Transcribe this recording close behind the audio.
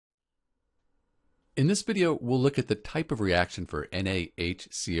In this video, we'll look at the type of reaction for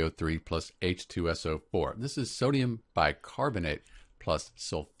NaHCO3 plus H2SO4. This is sodium bicarbonate plus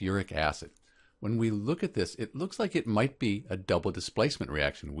sulfuric acid. When we look at this, it looks like it might be a double displacement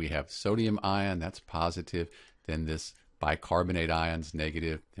reaction. We have sodium ion, that's positive, then this bicarbonate ion's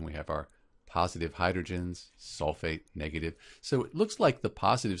negative, and we have our positive hydrogens, sulfate, negative. So it looks like the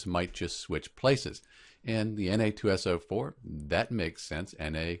positives might just switch places. And the Na2SO4, that makes sense.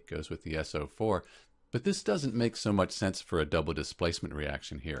 Na goes with the SO4. But this doesn't make so much sense for a double displacement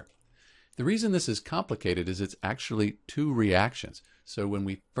reaction here. The reason this is complicated is it's actually two reactions. So when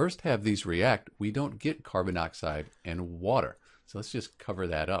we first have these react, we don't get carbon dioxide and water. So let's just cover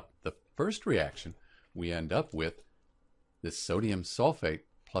that up. The first reaction, we end up with this sodium sulfate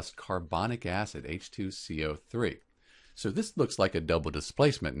plus carbonic acid, H2SO4. So this looks like a double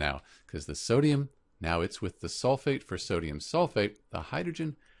displacement now, because the sodium, now it's with the sulfate for sodium sulfate, the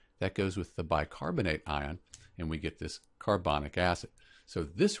hydrogen, that goes with the bicarbonate ion, and we get this carbonic acid. So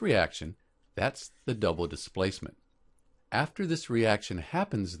this reaction, that's the double displacement. After this reaction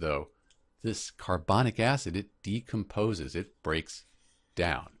happens, though, this carbonic acid, it decomposes, it breaks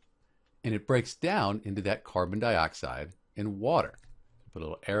down. And it breaks down into that carbon dioxide and water. Put a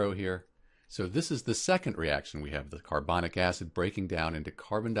little arrow here. So this is the second reaction. We have the carbonic acid breaking down into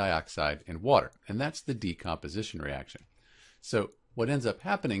carbon dioxide and water, and that's the decomposition reaction. So what ends up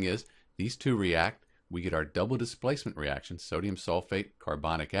happening is these two react, we get our double displacement reaction, sodium sulfate,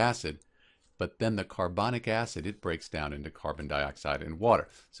 carbonic acid, but then the carbonic acid, it breaks down into carbon dioxide and water.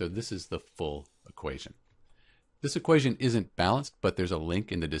 So this is the full equation. This equation isn't balanced, but there's a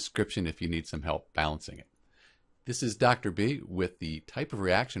link in the description if you need some help balancing it. This is Dr. B with the type of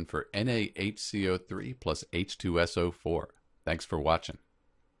reaction for NaHCO3 plus H2SO4. Thanks for watching.